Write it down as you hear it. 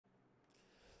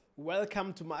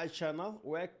Welcome to my channel.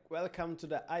 Welcome to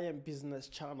the I Am Business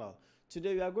channel.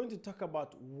 Today we are going to talk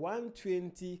about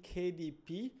 120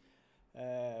 KDP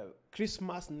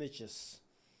Christmas niches.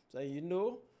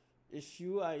 So if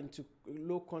you are into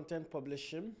low content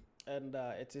publishing and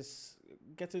it is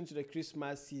getting to the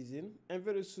Christmas season, and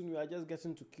very soon we are just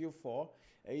getting to Q4,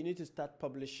 and you need to start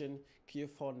publishing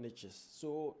Q4 niches.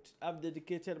 So I've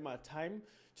dedicated my time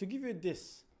to give you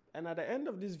this, and at the end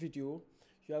of this video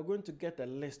you are going to get a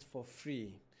list for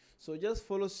free. So just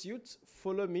follow suit,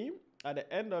 follow me. At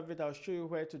the end of it, I'll show you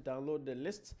where to download the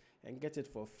list and get it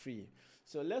for free.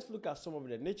 So let's look at some of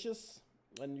the niches,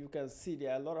 and you can see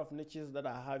there are a lot of niches that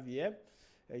I have here.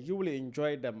 You will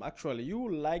enjoy them. Actually, you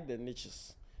will like the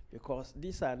niches because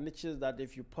these are niches that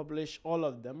if you publish all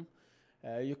of them,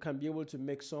 you can be able to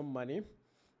make some money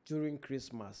during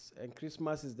Christmas. And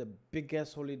Christmas is the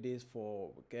biggest holidays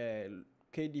for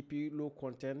KDP low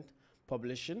content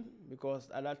publishing, because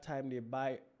at that time they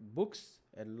buy books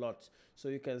and lots. So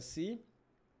you can see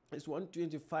it's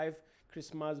 125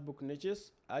 Christmas book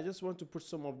niches. I just want to put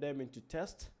some of them into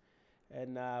test,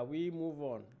 and we move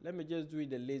on. Let me just do it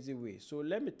the lazy way. So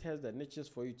let me test the niches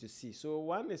for you to see. So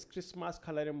one is Christmas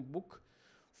coloring book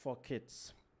for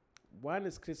kids. One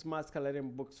is Christmas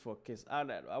coloring books for kids,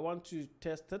 and I want to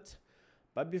test it.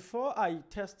 But before I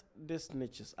test these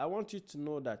niches, I want you to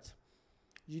know that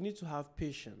you need to have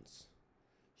patience.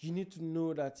 You need to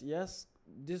know that yes,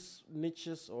 these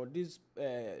niches or this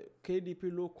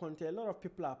KDP low content, a lot of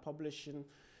people are publishing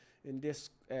in this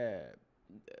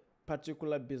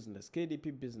particular business,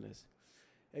 KDP business,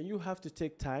 and you have to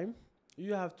take time.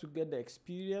 You have to get the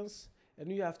experience,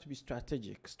 and you have to be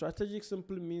strategic. Strategic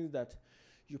simply means that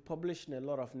you publish in a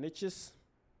lot of niches,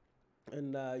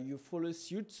 and you follow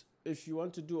suit. If you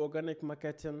want to do organic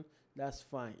marketing, that's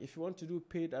fine. If you want to do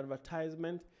paid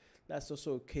advertisement, that's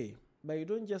also okay. But you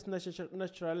don't just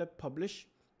naturally publish,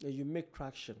 and you make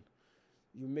traction.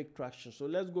 You make traction. So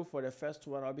let's go for the first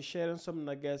one. I'll be sharing some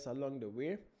nuggets along the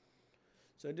way.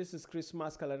 So this is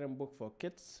Christmas coloring book for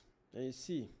kids. And you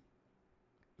see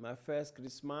my first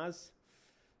Christmas.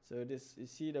 So this, you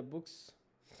see the books.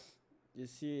 You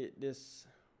see this.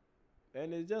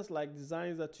 And it's just like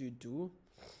designs that you do.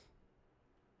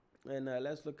 And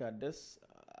let's look at this.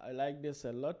 I like this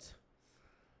a lot.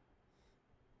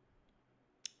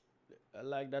 I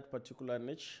like that particular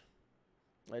niche.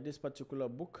 Like this particular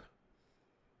book,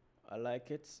 I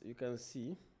like it. You can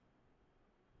see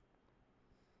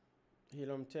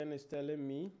Helium 10 is telling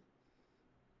me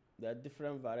there are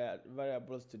different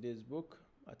variables to this book.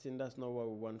 I think that's not what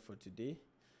we want for today.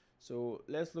 So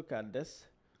let's look at this.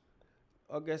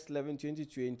 August 11,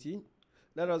 2020.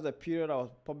 That was the period I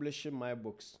was publishing my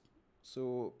books.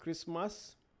 So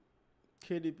Christmas,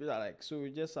 KDP, so we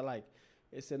just like,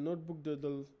 it's a notebook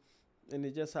doodle, and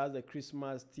it just has a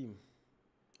Christmas theme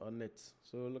on it.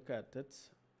 So look at it.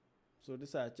 So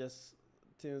these are just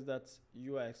things that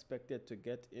you are expected to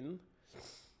get in,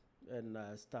 and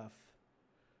stuff.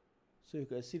 So you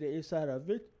can see the inside of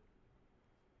it.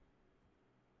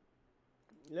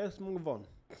 Let's move on.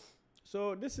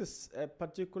 So this is a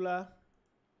particular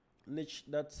niche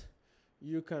that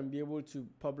you can be able to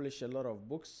publish a lot of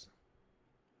books.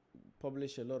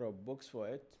 Publish a lot of books for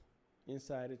it.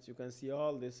 Inside it, you can see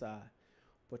all these are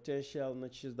potential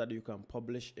niches that you can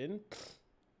publish in,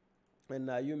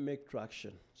 and you make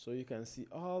traction. So you can see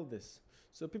all this.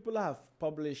 So people have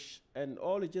published, and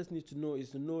all you just need to know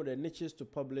is to know the niches to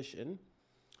publish in,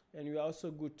 and you're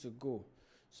also good to go.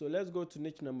 So let's go to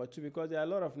niche number 2, because there are a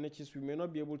lot of niches. We may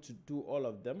not be able to do all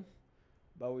of them,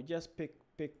 but we just pick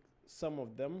some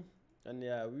of them, and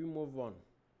yeah, we move on.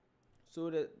 So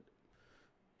the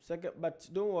second, but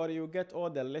don't worry, you get all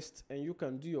the list, and you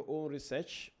can do your own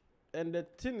research. And the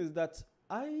thing is that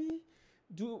I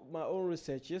do my own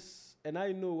researches, and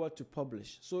I know what to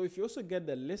publish. So if you also get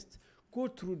the list, go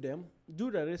through them,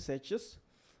 do the researches.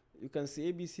 You can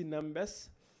see ABC numbers.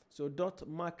 So dot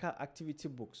marker activity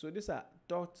books. So these are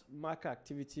dot marker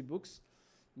activity books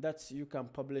that you can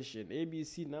publish in.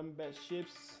 ABC numbers,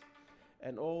 shapes,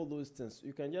 and all those things.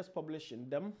 You can just publish in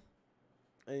them,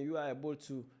 and you are able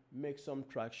to make some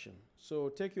traction. So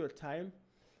take your time,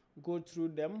 go through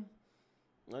them.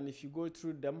 And if you go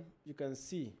through them, you can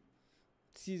see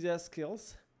Caesar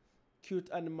skills, cute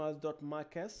animals dot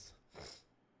markers,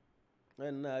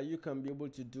 and you can be able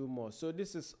to do more. So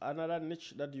this is another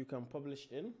niche that you can publish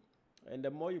in, and the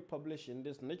more you publish in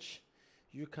this niche,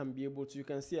 you can be able to, you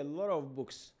can see a lot of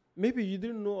books. Maybe you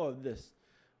didn't know of this,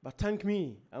 but thank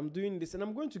me, I'm doing this, and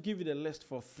I'm going to give you the list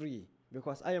for free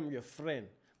because I am your friend.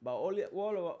 But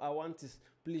all I want is,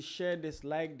 please share this,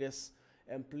 like this,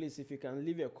 and please, if you can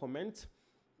leave a comment,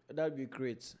 that would be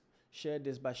great. share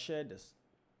this, but share this.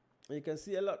 You can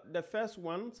see a lot. The first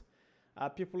ones are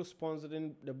people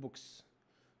sponsoring the books.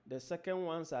 The second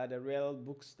ones are the real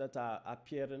books that are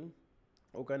appearing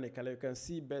organically. You can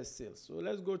see best sales. So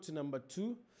let's go to number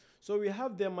 2. So we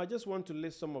have them. I just want to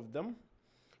list some of them.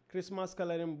 Christmas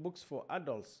coloring books for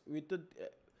adults.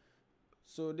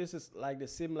 So this is like the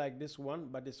same like this one,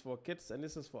 but it's for kids, and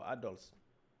this is for adults.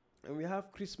 And we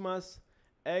have Christmas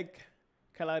egg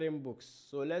coloring books.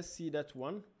 So let's see that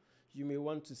one. You may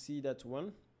want to see that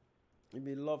one. You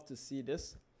may love to see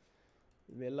this.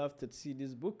 You may love to see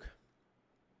this book.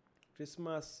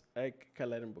 Christmas egg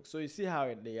coloring book. So you see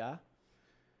how they are.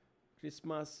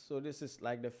 Christmas. So this is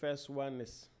like the first one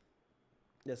is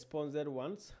the sponsored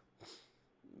ones.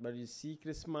 But you see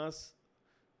Christmas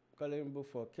coloring book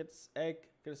for kids,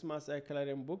 Christmas egg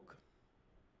coloring book.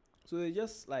 So they're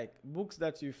just like books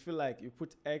that you feel like you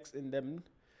put eggs in them,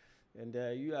 and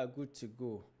you are good to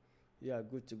go. You are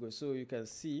good to go. So you can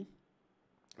see,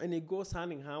 and it goes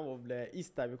hand in hand with the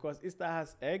Easter, because Easter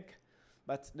has egg,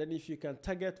 but then if you can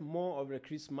target more of the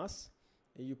Christmas,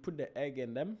 and you put the egg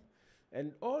in them,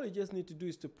 and all you just need to do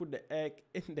is to put the egg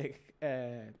in the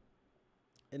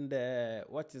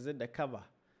the cover.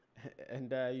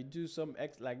 And you do some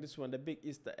eggs like this one, the big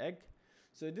Easter egg.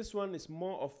 So this one is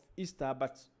more of Easter,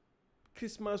 but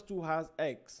Christmas too has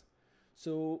eggs.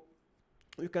 So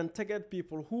you can target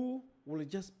people who will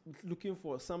just looking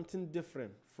for something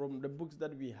different from the books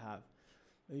that we have,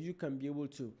 and you can be able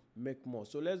to make more.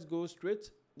 So let's go straight.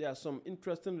 There are some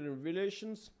interesting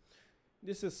revelations.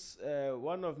 This is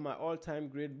one of my all-time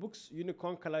great books,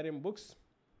 Unicorn coloring books,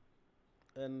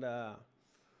 and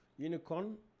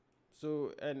Unicorn.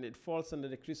 So, and it falls under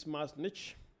the Christmas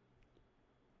niche.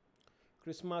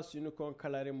 Christmas unicorn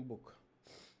coloring book.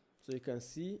 So you can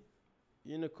see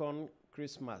Unicorn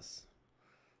Christmas.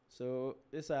 So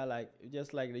these are like,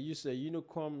 just like they use a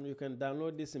unicorn. You can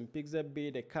download this in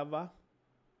Pixabay, the cover,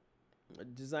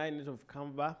 design it of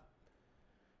Canva,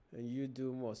 and you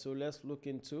do more. So let's look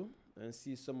into and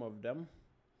see some of them.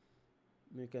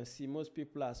 You can see most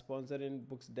people are sponsoring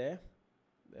books there.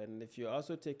 And if you're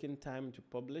also taking time to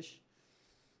publish,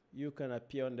 you can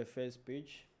appear on the first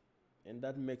page, and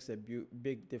that makes a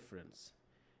big difference.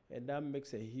 And that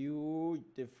makes a huge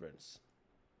difference.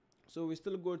 So we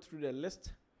still go through the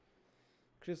list.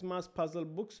 Christmas puzzle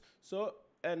books. So,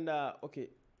 and okay,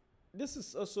 this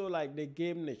is also like the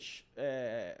game niche,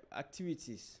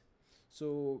 activities.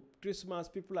 So Christmas,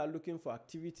 people are looking for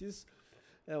activities.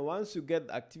 And once you get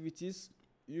activities,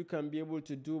 you can be able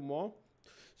to do more.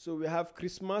 So we have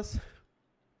Christmas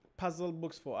puzzle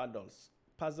books for adults.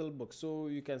 Puzzle books. So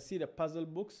you can see the puzzle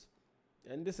books,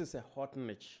 and this is a hot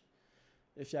niche.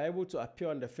 If you're able to appear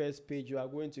on the first page, you are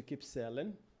going to keep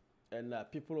selling, and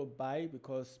people will buy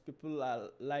because people are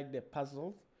like the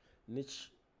puzzle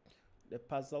niche, the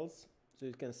puzzles. So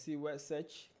you can see where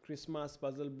search Christmas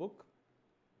puzzle book,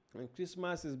 and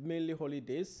Christmas is mainly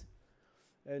holidays.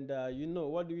 And you know,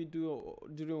 what do we do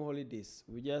during holidays?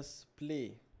 We just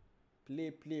play,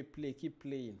 keep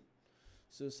playing.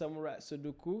 So samurai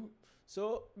Sudoku.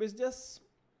 So it's just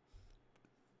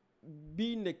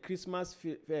be in the Christmas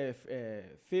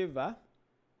favor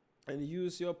and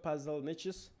use your puzzle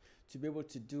niches to be able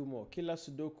to do more. Killer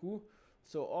Sudoku.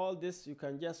 So all this, you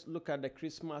can just look at the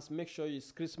Christmas, make sure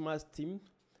it's Christmas themed,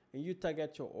 and you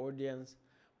target your audience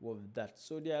with that.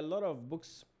 So there are a lot of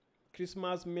books,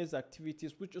 Christmas maze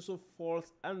activities, which also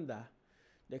falls under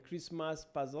the Christmas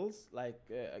puzzles, like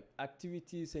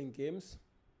activities and games.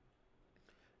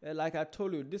 Like I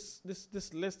told you, this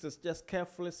list is just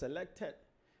carefully selected.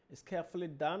 It's carefully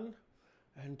done,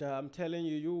 and I'm telling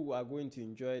you, you are going to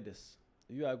enjoy this.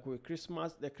 You are going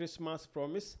the Christmas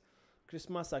promise,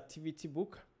 Christmas activity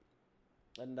book,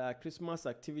 and Christmas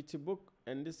activity book,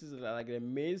 and this is like a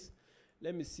maze.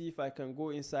 Let me see if I can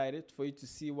go inside it for you to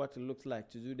see what it looks like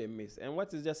to do the maze. And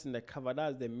what is just in the cover,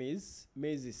 that's the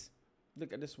mazes.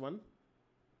 Look at this one.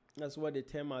 That's what they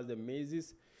term as the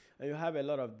mazes. And you have a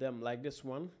lot of them, like this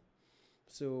one.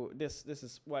 So this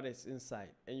is what is inside.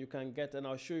 And you can get, and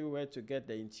I'll show you where to get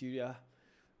the interior,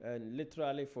 and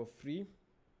literally for free.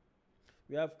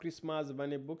 We have Christmas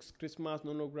bunny books, Christmas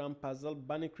nonogram puzzle,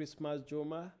 bunny Christmas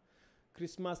Joma,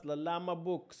 Christmas Lalama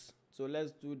books. So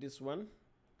let's do this one.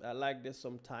 I like this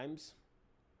sometimes.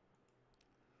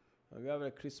 And we have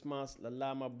the Christmas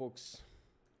Lalama books.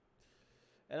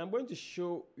 And I'm going to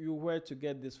show you where to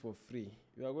get this for free.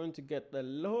 You are going to get the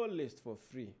whole list for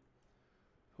free.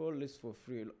 Whole list for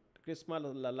free. Christmas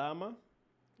Lalama.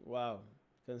 Wow.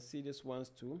 You can see these ones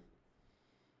too.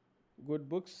 Good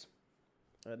books.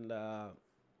 And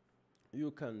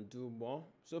you can do more.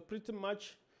 So pretty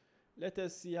much, let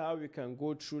us see how we can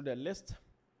go through the list.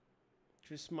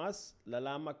 Christmas,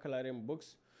 Lalama coloring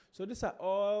books. So these are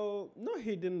all not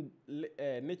hidden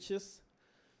niches,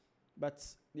 but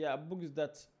they are books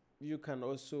that you can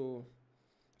also.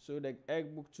 So the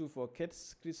egg book too for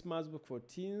kids, Christmas book for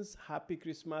teens, Happy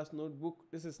Christmas notebook.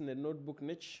 This is in the notebook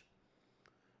niche.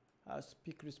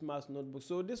 Happy Christmas notebook.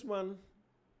 So this one,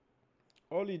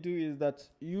 all you do is that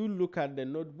you look at the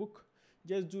notebook,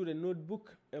 just do the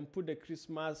notebook and put the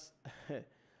Christmas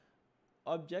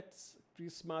objects,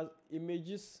 Christmas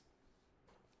images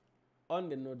on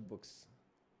the notebooks.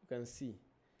 You can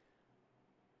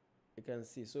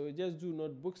see. So you just do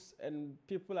notebooks, and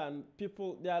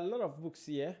people, there are a lot of books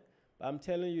here, but I'm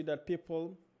telling you that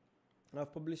people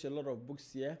have published a lot of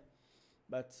books here,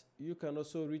 but you can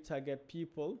also retarget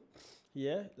people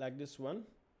here like this one,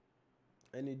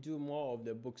 and you do more of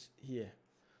the books here.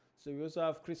 So we also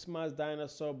have Christmas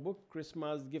dinosaur book,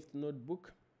 Christmas gift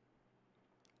notebook,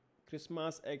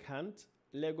 Christmas egg hunt,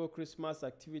 Lego Christmas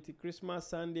activity, Christmas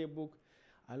Sunday book,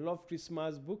 I love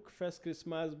Christmas book, first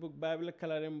Christmas book, Bible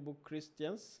coloring book,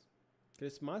 Christians,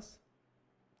 Christmas.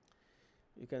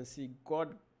 You can see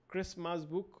God Christmas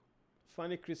book,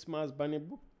 funny Christmas bunny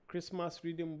book, Christmas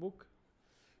reading book,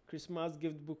 Christmas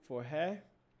gift book for hair.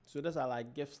 So those are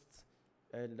like gifts.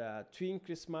 And twin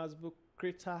Christmas book,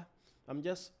 Critter. I'm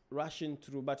just rushing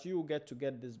through, but you will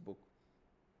get this book.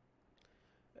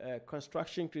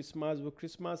 Construction Christmas book,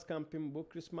 Christmas camping book,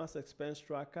 Christmas expense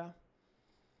tracker,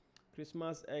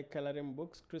 Christmas egg coloring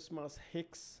books, Christmas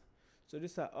Hicks. So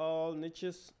these are all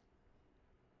niches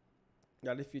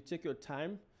that if you take your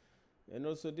time, and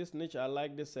also this niche, I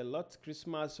like this a lot,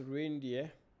 Christmas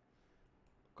reindeer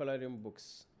coloring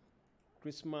books,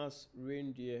 Christmas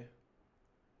reindeer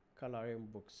coloring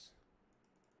books.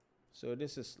 So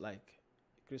this is like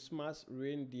Christmas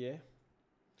reindeer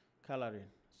coloring.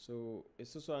 So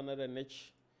it's also another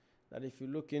niche that if you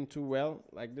look into well,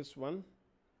 like this one,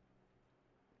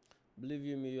 believe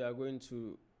you me, you are going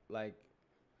to like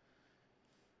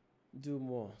do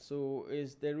more. So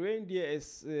is the reindeer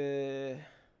is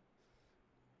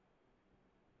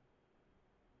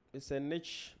it's a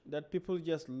niche that people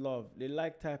just love. They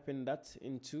like typing that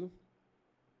into,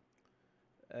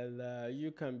 and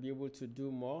you can be able to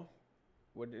do more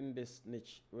within this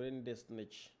niche.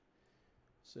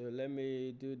 So let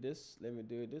me do this.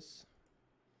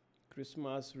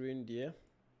 Christmas reindeer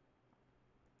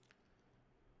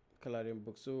coloring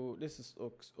book. So this is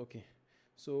okay.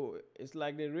 So it's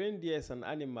like the reindeer is an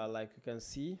animal, like you can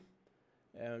see,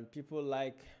 and people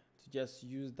like to just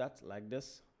use that like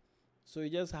this. So you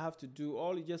just have to do,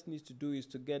 all you just need to do is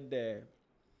to get the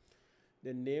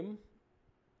name,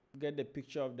 get the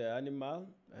picture of the animal,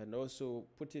 and also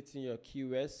put it in your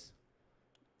keywords,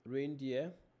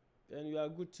 reindeer, and you are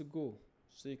good to go.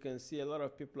 So you can see a lot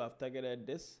of people have targeted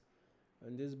this,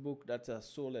 and this book that has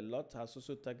sold a lot has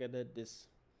also targeted this.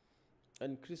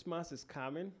 And Christmas is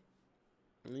coming,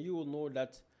 and you will know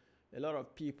that a lot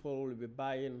of people will be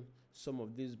buying some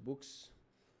of these books,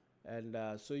 and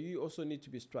so you also need to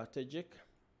be strategic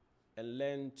and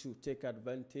learn to take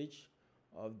advantage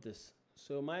of this.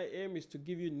 So my aim is to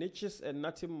give you niches and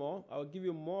nothing more. I'll give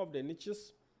you more of the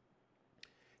niches.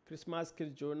 Christmas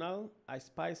Kids Journal, I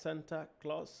Spy Santa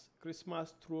Claus,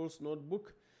 Christmas Trolls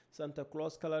Notebook, Santa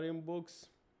Claus coloring books,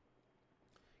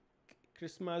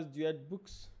 Christmas duet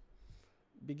books,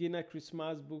 beginner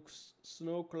Christmas books,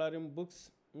 snow coloring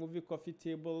books, movie coffee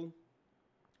table.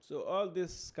 So all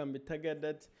this can be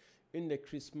targeted in the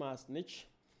Christmas niche,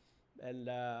 and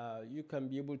you can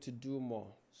be able to do more.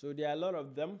 So there are a lot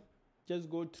of them. Just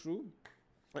go through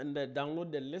and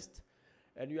download the list,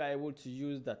 and you are able to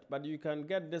use that. But you can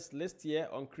get this list here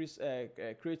on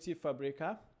Creative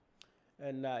Fabrica,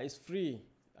 and it's free.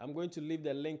 I'm going to leave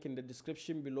the link in the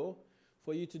description below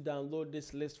for you to download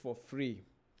this list for free.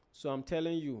 So I'm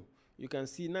telling you, you can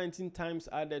see 19 times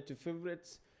added to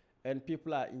favorites, and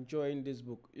people are enjoying this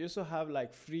book. You also have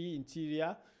like free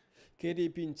interior,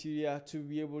 KDP interior to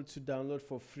be able to download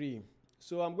for free.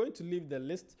 So I'm going to leave the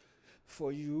list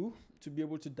for you to be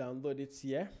able to download it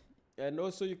here. And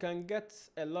also you can get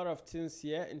a lot of things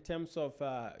here in terms of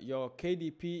your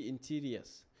KDP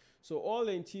interiors. So all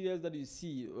the interiors that you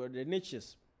see, or the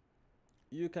niches,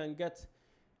 you can get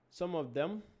some of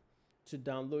them to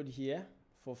download here.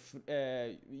 For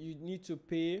you need to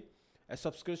pay a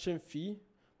subscription fee,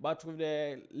 but with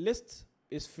the list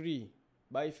is free.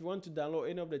 But if you want to download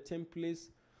any of the templates,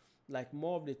 like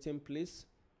more of the templates,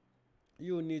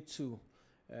 you need to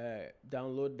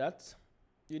download that.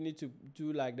 You need to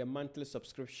do like the monthly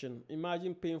subscription.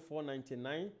 Imagine paying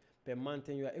 $4.99 per month,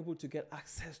 and you are able to get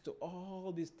access to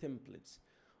all these templates.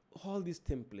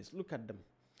 Look at them.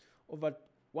 Over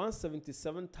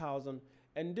 177,000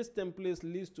 And this template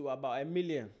leads to about 1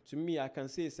 million. To me, I can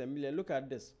say it's 1 million. Look at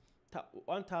this,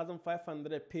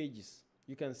 1,500 pages.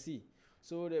 You can see.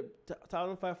 So the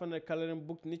 1,500 coloring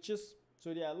book niches.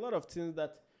 So there are a lot of things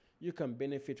that you can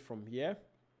benefit from here,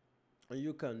 and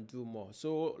you can do more.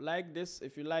 So like this,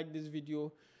 if you like this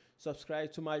video,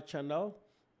 subscribe to my channel,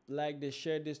 like this,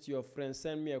 share this to your friends,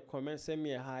 send me a comment, send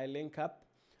me a hi, link up,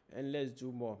 and let's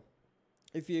do more.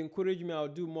 If you encourage me, I'll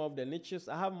do more of the niches.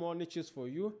 I have more niches for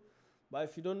you. But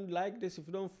if you don't like this, if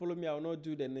you don't follow me, I will not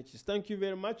do the niches. Thank you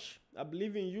very much. I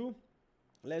believe in you.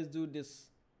 Let's do this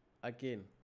again.